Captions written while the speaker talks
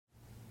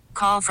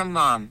Call from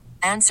mom.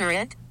 Answer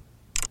it.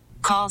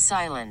 Call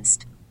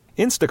silenced.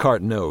 Instacart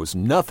knows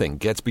nothing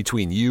gets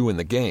between you and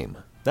the game.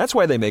 That's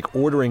why they make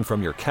ordering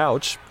from your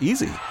couch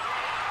easy.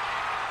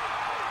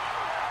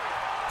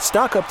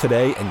 Stock up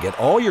today and get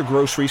all your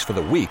groceries for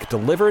the week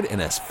delivered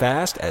in as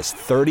fast as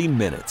 30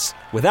 minutes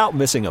without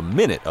missing a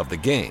minute of the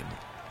game.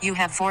 You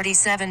have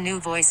 47 new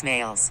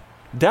voicemails.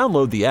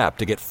 Download the app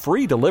to get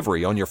free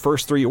delivery on your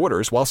first 3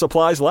 orders while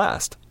supplies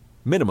last.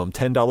 Minimum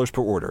 $10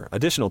 per order.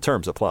 Additional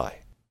terms apply.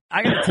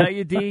 I got to tell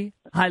you, D,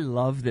 I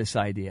love this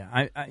idea.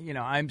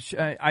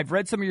 I've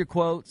read some of your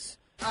quotes.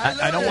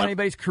 I don't want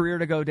anybody's career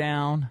to go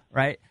down,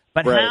 right?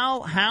 But Right.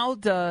 how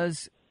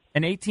does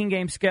an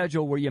 18-game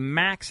schedule where you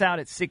max out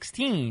at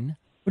 16,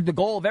 with the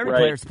goal of every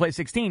player is to play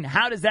 16,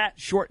 how does that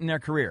shorten their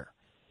career?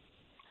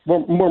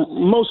 Well,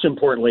 most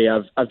importantly,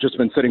 I've just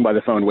been sitting by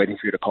the phone waiting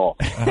for you to call.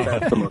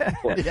 That's the most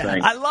important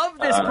thing. I love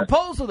this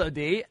proposal, though,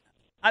 D.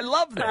 I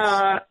love this.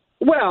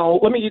 Well,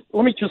 let me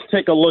just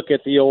take a look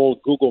at the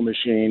old Google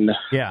machine.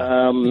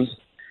 Yeah.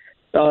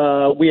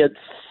 We had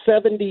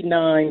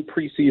 79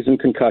 preseason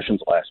concussions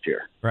last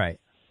year. Right.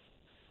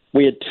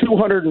 We had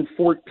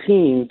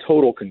 214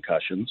 total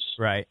concussions.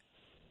 Right.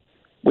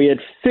 We had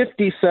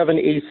 57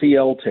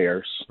 ACL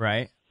tears.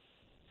 Right.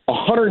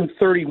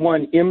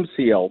 131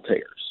 MCL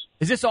tears.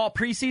 Is this all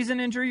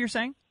preseason injury, you're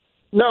saying?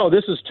 No,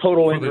 this is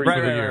total injury.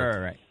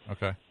 Right.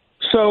 Okay.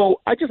 So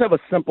I just have a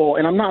simple,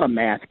 and I'm not a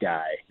math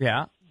guy.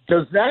 Yeah.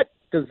 Does that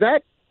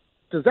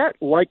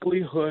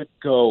likelihood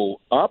go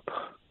up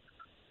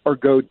or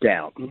go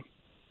down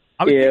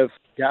if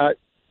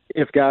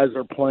guys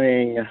are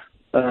playing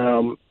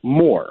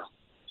more?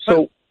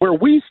 So where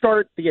we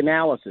start the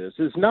analysis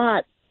is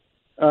not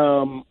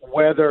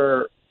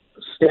whether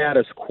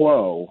status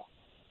quo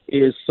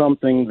is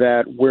something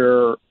that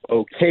we're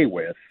okay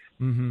with.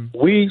 Mm-hmm.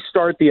 We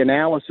start the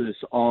analysis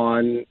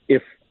on,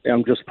 if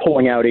I'm just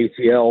pulling out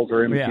ACLs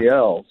or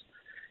MCLs.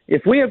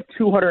 If we have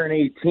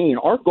 218,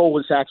 our goal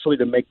is actually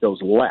to make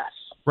those less.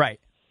 Right.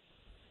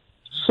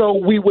 So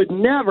we would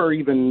never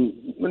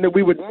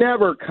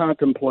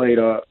contemplate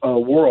a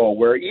world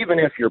where even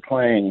if you're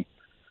playing,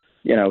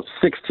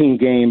 16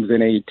 games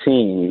in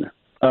 18,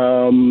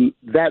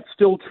 that's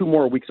still 2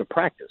 more weeks of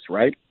practice,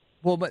 right?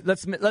 Well, but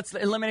let's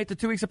eliminate the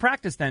 2 weeks of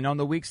practice then on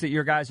the weeks that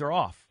your guys are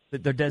off,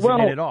 that they're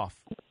designated off.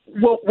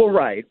 Well,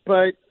 right,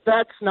 but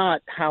that's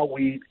not how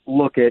we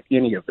look at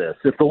any of this.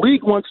 If the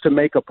league wants to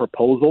make a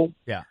proposal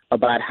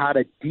about how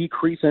to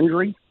decrease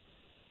injury,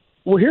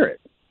 we'll hear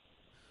it.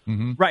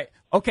 Mm-hmm. Right.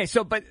 Okay,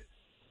 but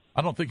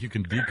I don't think you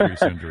can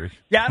decrease injury.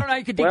 Yeah, I don't know how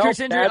you can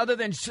decrease injury other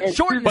than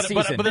shorten the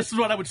season. But this is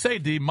what I would say,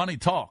 D. Money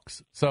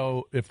talks.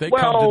 So if they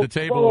come to the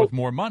table with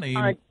more money,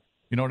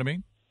 you know what I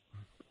mean?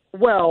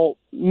 Well,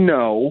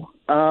 no,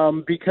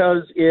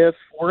 because if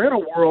we're in a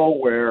world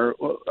where,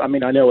 I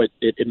know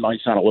it might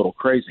sound a little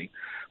crazy.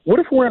 What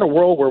if we're in a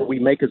world where we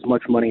make as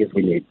much money as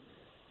we need?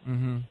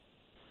 Mm-hmm.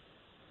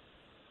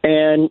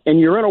 And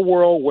you're in a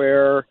world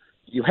where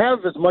you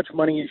have as much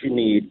money as you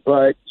need,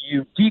 but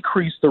you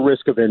decrease the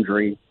risk of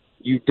injury,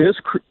 you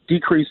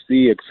decrease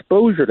the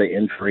exposure to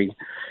injury,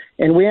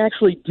 and we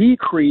actually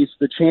decrease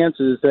the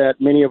chances that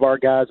many of our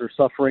guys are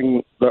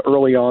suffering the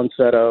early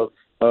onset of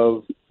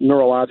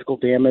neurological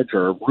damage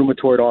or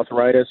rheumatoid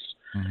arthritis,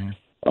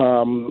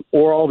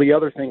 or all the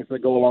other things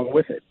that go along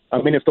with it.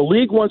 If the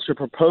league wants to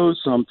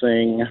propose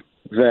something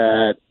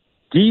that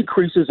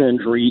decreases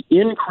injury,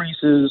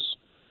 increases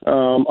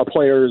a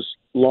player's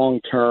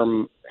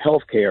long-term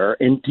health care,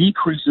 and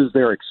decreases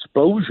their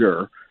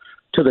exposure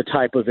to the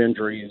type of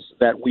injuries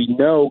that we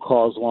know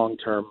cause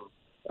long-term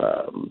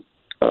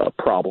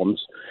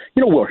problems,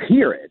 we'll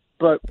hear it.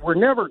 But we're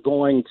never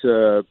going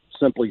to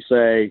simply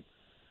say,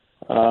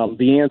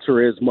 the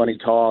answer is money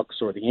talks,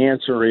 or the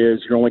answer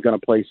is you're only going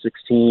to play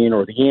 16,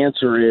 or the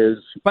answer is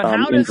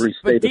injuries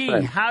stay the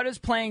same. How does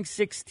playing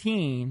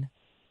 16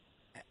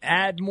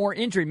 add more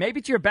injury?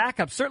 Maybe to your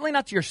backups, certainly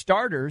not to your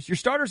starters. Your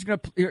starters are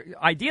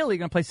ideally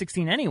going to play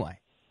 16 anyway.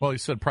 Well, you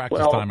said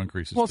practice time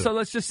increases. Well, too. So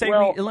let's just say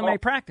we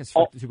eliminate practice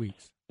for 2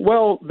 weeks.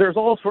 Well, there's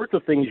all sorts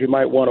of things you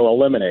might want to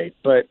eliminate,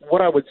 but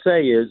what I would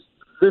say is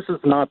this is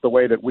not the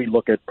way that we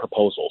look at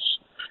proposals.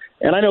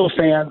 And I know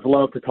fans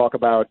love to talk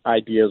about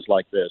ideas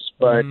like this,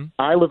 but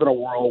I live in a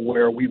world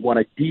where we want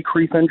to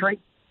decrease injury,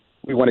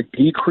 we want to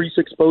decrease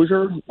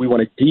exposure, we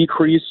want to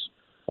decrease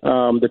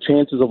the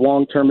chances of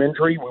long-term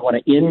injury, we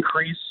want to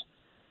increase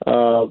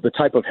the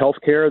type of health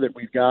care that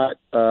we've got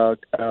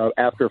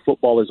after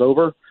football is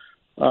over.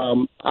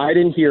 I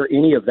didn't hear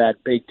any of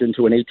that baked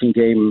into an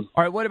 18-game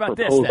All right, what about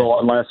proposal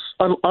this,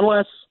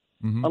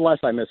 unless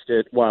I missed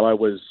it while I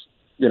was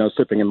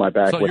sipping in my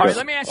bag. So with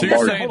let me ask you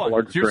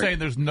this. You're saying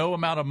there's no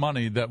amount of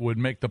money that would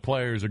make the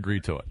players agree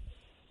to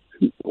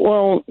it?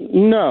 Well,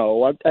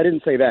 no, I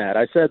didn't say that.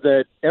 I said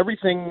that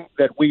everything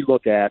that we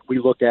look at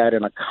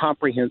in a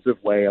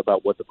comprehensive way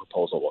about what the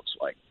proposal looks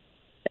like.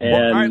 And,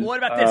 all right, what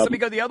about this? Let me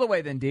go the other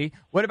way then, D.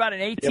 What about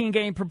an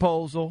 18-game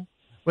proposal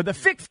with a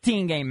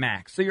 15-game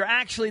max? So you're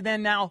actually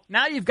then now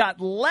you've got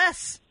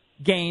less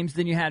games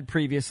than you had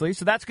previously,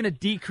 so that's going to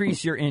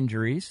decrease your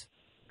injuries,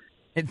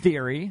 in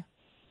theory.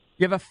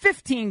 You have a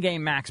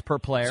 15-game max per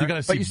player, so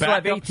but you still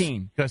have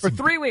 18 for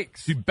 3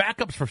 weeks. See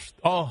backups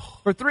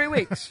for 3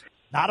 weeks.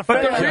 Not a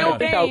But they're real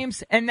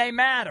games, and they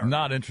matter.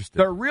 Not interested.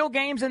 They're real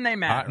games, and they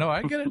matter. No,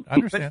 I get it. I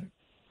understand.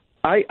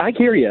 I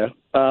hear you.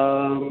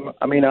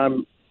 I mean,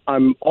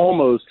 I'm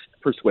almost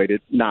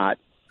persuaded not,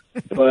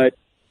 but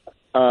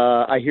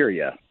I hear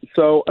you.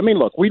 So, I mean,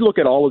 look, we look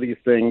at all of these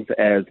things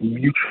as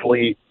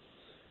mutually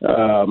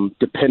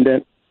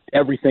dependent.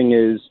 Everything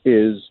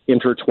is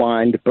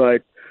intertwined.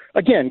 But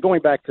again,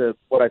 going back to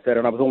what I said,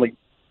 and I was only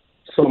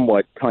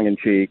somewhat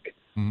tongue-in-cheek,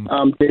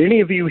 did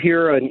any of you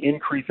hear an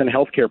increase in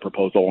health care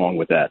proposal along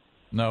with that?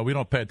 No, we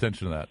don't pay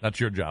attention to that. That's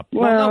your job.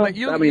 Well, no, but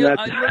you'll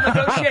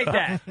negotiate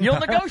that. You'll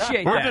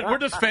negotiate that. We're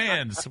just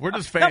fans. We're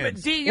just No,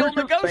 fans. but D, you'll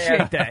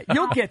negotiate that.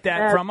 You'll get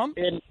that from them.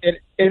 And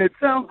it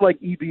sounds like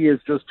EB has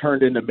just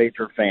turned into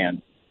major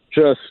fan.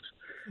 Just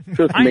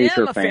I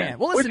major am a fan.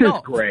 Well, listen, which is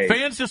no. great.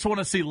 Fans just want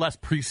to see less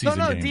preseason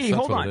No, games. D, That's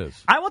hold what on. it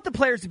is. I want the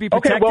players to be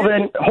protected. Okay, well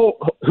then,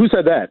 who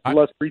said that?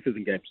 Less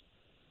preseason games.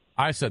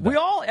 I said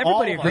that.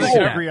 Everybody agrees I with think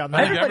that. agree on that. I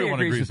think Everybody everyone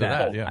agrees agrees with with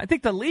that. that. Yeah. I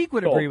think the league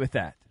would agree with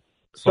that.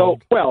 So,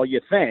 well, you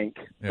think,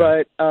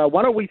 but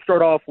why don't we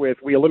start off with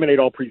we eliminate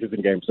all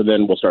preseason games, and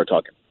then we'll start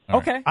talking.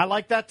 Okay. I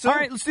like that, too. All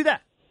right, let's do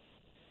that.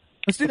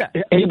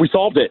 Hey, we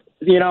solved it.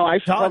 You know, I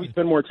should probably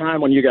spend more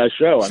time on you guys'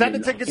 show. Send the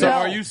tickets So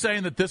out. are you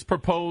saying that this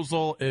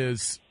proposal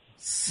is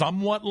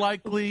somewhat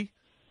likely?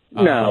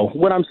 No,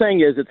 what I'm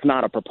saying is it's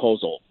not a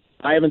proposal.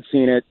 I haven't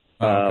seen it.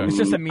 Okay. It's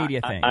just a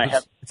media thing.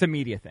 It's a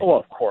media thing. Oh,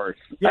 of course.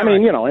 Yeah, I mean,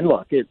 right. you know, and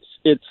look,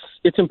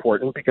 it's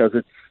important because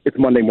it's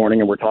Monday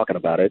morning and we're talking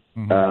about it.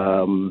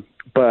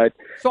 But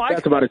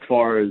that's about as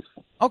far as.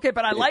 Okay,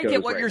 but I like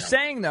it what right you're now.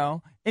 saying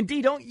though. And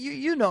D, don't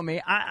you know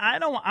me? I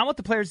want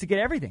the players to get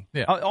everything,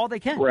 all they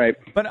can. Right.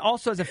 But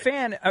also as a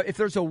fan, if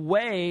there's a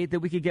way that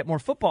we could get more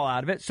football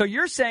out of it, so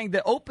you're saying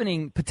the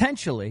opening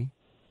potentially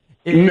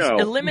is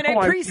eliminate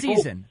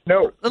preseason.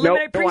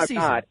 Eliminate preseason.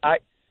 I'm not.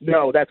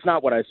 No, that's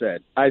not what I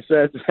said. I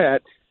said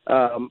that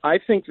I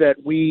think that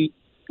we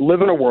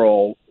live in a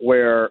world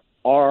where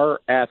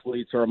our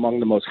athletes are among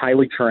the most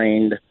highly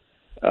trained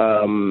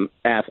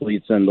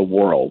athletes in the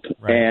world.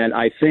 Right. And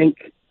I think,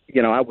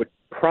 you know, I would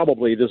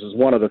probably, this is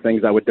one of the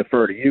things I would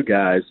defer to you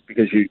guys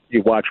because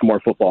you watch more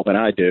football than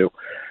I do.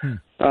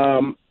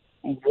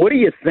 What do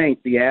you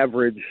think the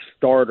average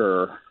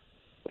starter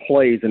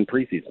plays in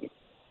preseason?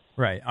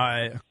 Right.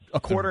 A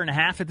quarter and a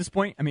half at this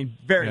point? I mean,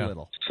 very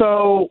little.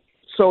 So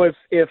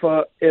if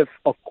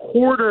a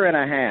quarter and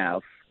a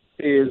half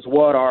is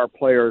what our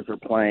players are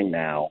playing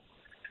now,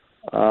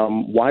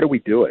 why do we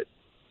do it?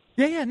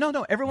 Yeah,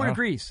 no, everyone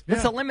agrees.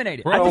 Let's eliminate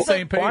it. We're on the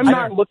same page. I'm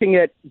not looking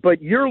at,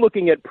 but you're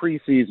looking at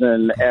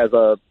preseason as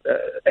a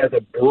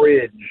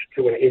bridge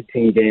to an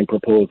 18-game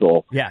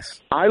proposal.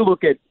 Yes, I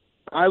look at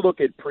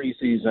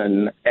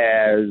preseason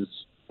as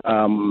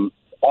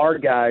our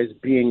guys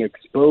being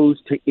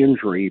exposed to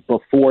injury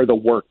before the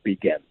work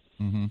begins.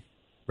 Mm-hmm.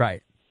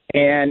 Right.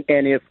 And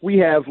if we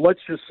have, let's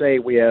just say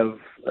we have,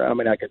 I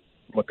mean, I could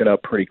look it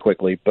up pretty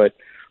quickly, but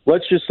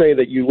let's just say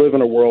that you live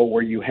in a world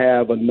where you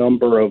have a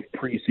number of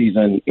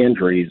preseason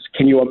injuries.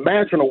 Can you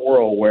imagine a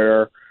world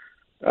where,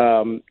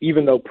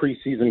 even though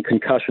preseason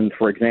concussions,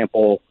 for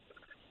example,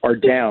 are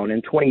down,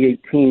 in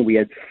 2018 we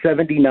had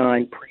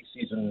 79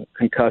 preseason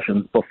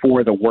concussions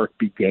before the work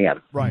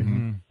began. Right.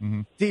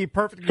 Mm-hmm. The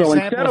perfect So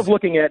example. instead of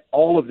looking at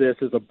all of this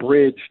as a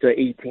bridge to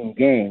 18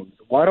 games,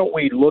 why don't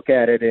we look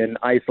at it in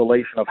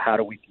isolation of how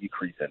do we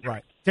decrease it?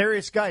 Right.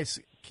 Darius Geis,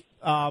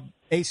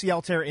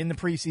 ACL tear in the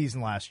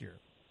preseason last year.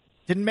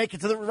 Didn't make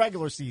it to the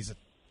regular season.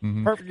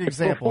 Mm-hmm. Perfect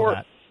example of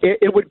that.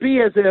 It would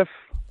be as if,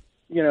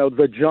 you know,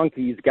 the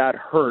Junkies got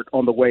hurt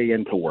on the way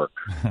into work.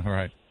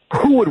 Right.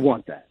 Who would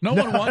want that? No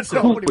one wants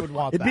it. Nobody would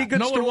want It'd be a that. good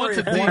No one story wants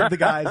if it, D. one of the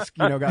guys,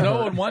 got No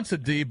hurt. one wants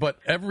it, D, but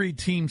every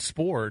team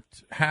sport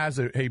has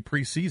a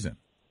preseason.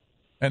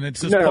 And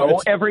it's just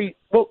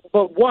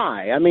but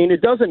why? I mean,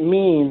 it doesn't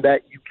mean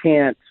that you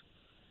can't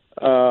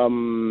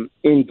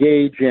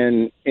engage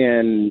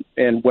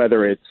in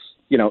whether it's,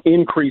 you know,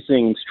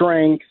 increasing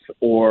strength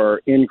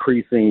or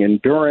increasing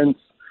endurance.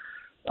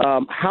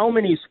 How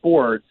many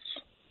sports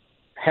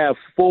have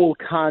full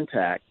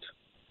contact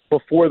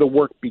before the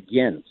work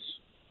begins?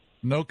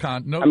 No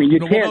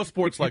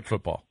sport's like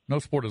football. No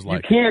sport is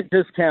like You can't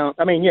discount.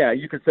 I mean, yeah,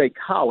 you could say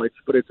college,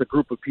 but it's a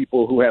group of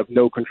people who have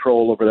no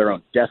control over their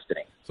own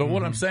destiny. So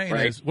what I'm saying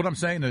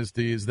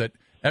is that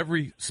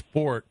every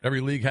sport, every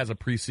league has a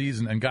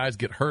preseason, and guys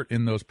get hurt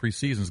in those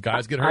preseasons.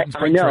 Guys get hurt in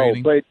spring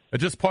training. But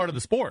it's just part of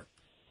the sport.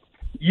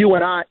 You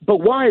and I.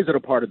 But why is it a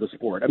part of the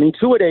sport? I mean,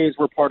 two-a-days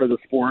were part of the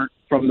sport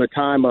from the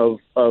time of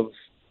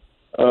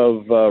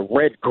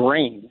Red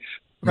Grange.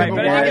 Right,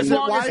 but I think as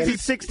long why as is it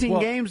 16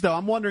 games, though?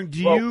 I'm wondering, do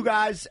you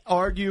guys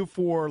argue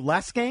for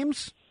less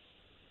games?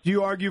 Do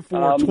you argue for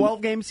a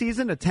 12-game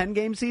season, a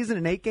 10-game season,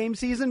 an 8-game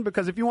season?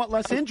 Because if you want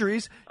less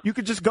injuries, you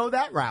could just go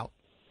that route.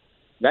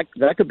 That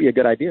could be a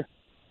good idea.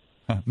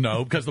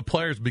 No, because the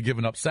players be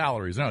giving up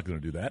salaries. They're not going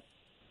to do that.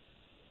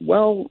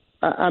 Well,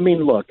 I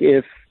mean, look,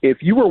 if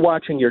you were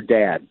watching your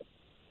dad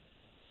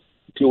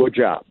do a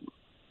job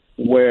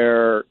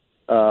where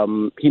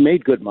he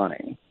made good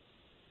money,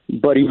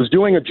 but he was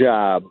doing a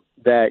job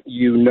that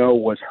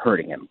was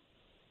hurting him.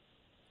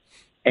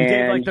 You And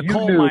gave, like, the you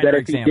coal knew miner that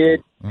if example. he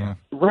did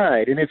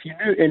right, and if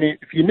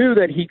you knew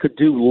that he could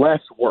do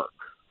less work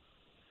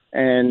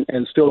and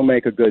still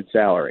make a good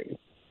salary.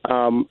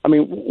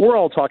 We're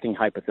all talking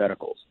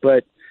hypotheticals,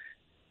 but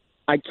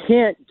I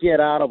can't get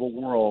out of a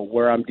world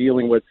where I'm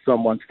dealing with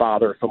someone's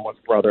father, someone's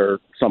brother,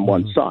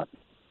 someone's son.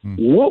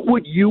 What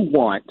would you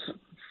want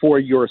for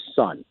your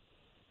son?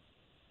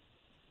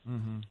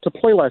 To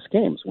play less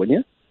games, wouldn't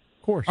you?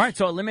 Of course. All right,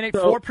 so eliminate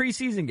 4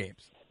 preseason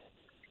games.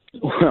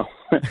 Well,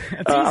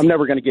 I'm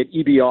never going to get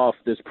EB off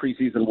this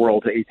preseason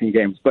world to 18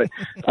 games, but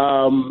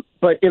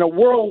in a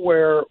world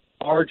where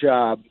our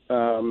job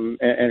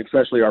and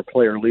especially our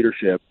player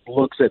leadership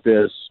looks at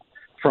this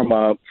from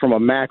a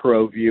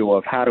macro view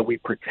of how do we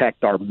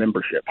protect our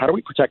membership, how do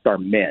we protect our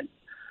men.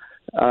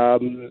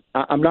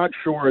 I'm not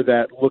sure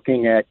that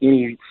looking at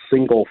any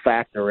single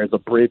factor as a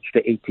bridge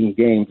to 18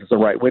 games is the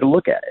right way to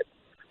look at it.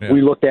 Yeah.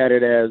 We looked at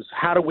it as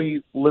how do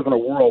we live in a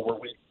world where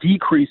we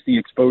decrease the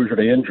exposure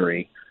to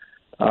injury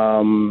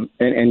and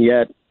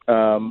yet be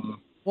able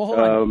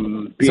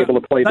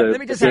to play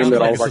the game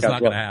that all of our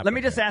guys love. Let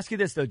me just ask you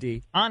this, though,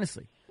 D.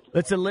 Honestly,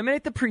 let's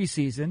eliminate the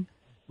preseason.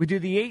 We do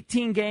the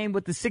 18-game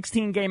with the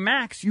 16-game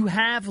max. You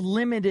have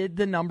limited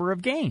the number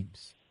of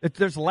games.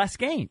 There's less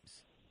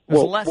games.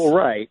 Well,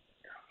 right.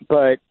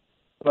 But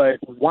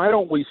why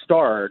don't we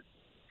start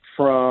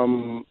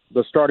from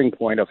the starting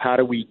point of how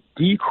do we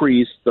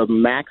decrease the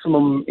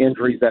maximum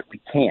injuries that we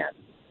can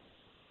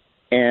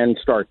and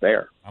start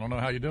there? I don't know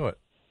how you do it.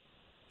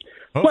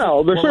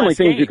 Well, there's certainly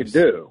things you can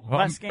do.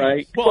 Less games.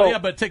 Right? Well, yeah,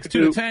 but it takes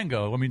 2 to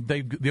tango. I mean,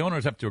 the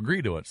owners have to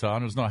agree to it. So I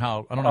don't know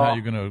how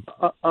you're going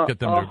to get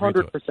them to agree to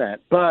it. 100%.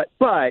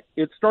 But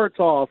it starts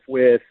off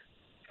with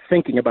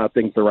thinking about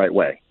things the right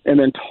way, and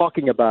then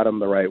talking about them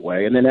the right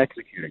way, and then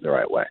executing the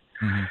right way.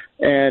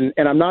 Mm-hmm.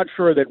 And I'm not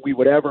sure that we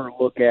would ever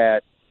look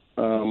at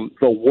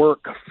the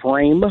work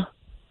frame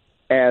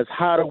as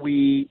how do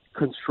we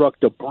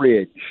construct a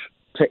bridge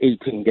to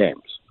 18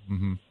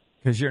 games.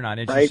 Because you're not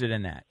interested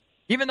in that.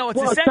 Even though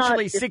it's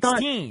essentially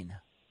 16.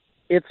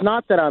 It's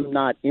not that I'm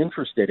not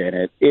interested in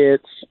it.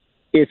 It's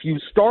if you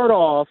start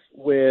off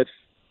with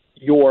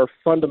your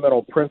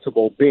fundamental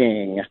principle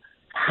being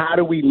how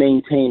do we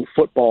maintain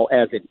football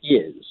as it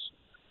is,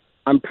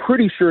 I'm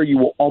pretty sure you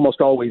will almost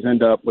always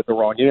end up with the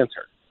wrong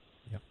answer.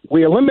 Yep.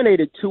 We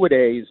eliminated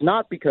 2-a-days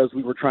not because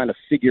we were trying to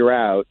figure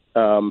out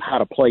how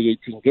to play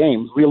 18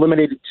 games. We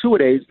eliminated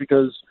 2-a-days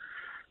because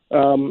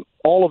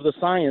all of the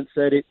science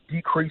said it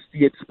decreased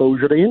the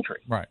exposure to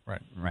injury. Right.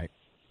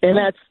 And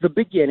that's the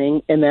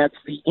beginning, and that's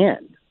the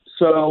end.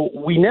 So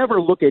we never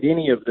look at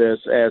any of this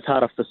as how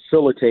to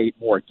facilitate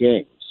more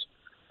games.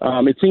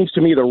 It seems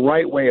to me the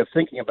right way of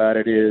thinking about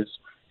it is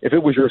if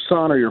it was your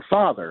son or your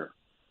father,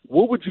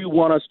 what would you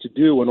want us to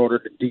do in order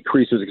to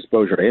decrease his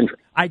exposure to injury?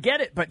 I get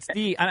it, but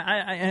Steve,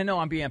 I know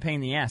I'm being a pain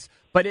in the ass,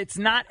 but it's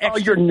not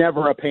extra. Oh, you're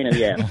never a pain in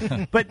the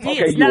ass. But D,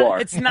 okay,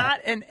 it's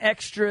not an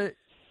extra.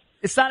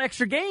 It's not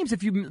extra games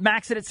if you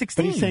max it at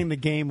 16. But he's saying the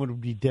game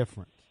would be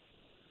different.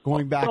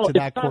 Going back to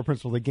that core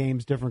principle, the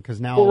game's different because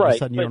now all of a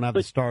sudden you don't have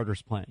the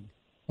starters playing.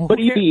 But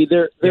EB,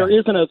 there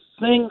isn't a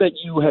thing that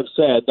you have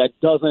said that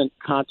doesn't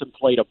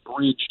contemplate a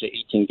bridge to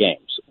 18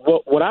 games.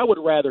 What I would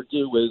rather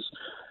do is,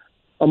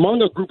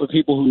 among a group of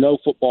people who know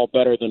football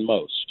better than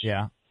most,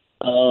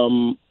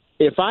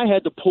 if I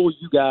had to pull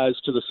you guys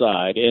to the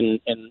side and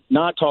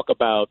not talk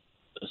about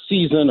the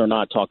season or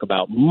not talk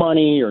about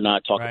money or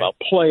not talk about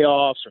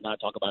playoffs or not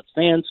talk about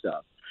fan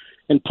stuff,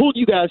 and pulled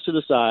you guys to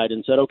the side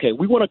and said, okay,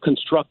 we want to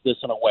construct this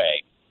in a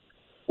way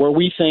where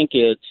we think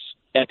it's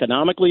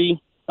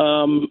economically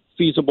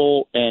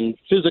feasible and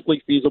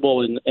physically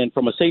feasible and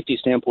from a safety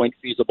standpoint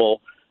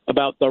feasible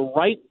about the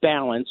right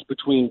balance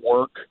between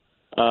work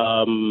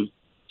and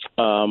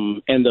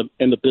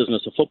the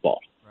business of football.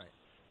 Right.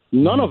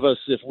 None of us,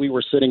 if we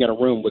were sitting in a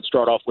room, would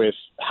start off with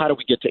how do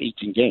we get to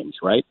 18 games,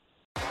 right?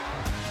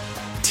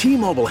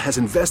 T-Mobile has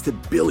invested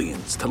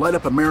billions to light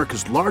up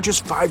America's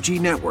largest 5G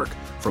network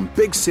from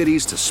big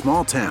cities to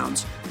small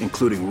towns,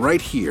 including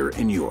right here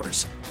in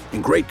yours.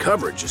 And great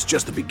coverage is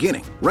just the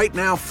beginning. Right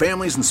now,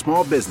 families and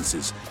small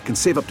businesses can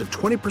save up to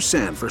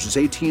 20% versus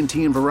AT&T and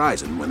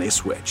Verizon when they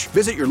switch.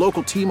 Visit your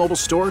local T-Mobile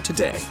store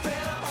today.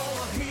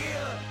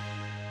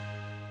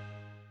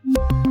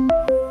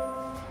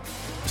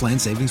 Plan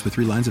savings with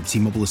 3 lines of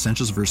T-Mobile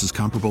Essentials versus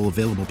comparable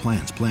available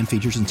plans. Plan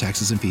features and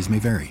taxes and fees may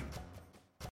vary.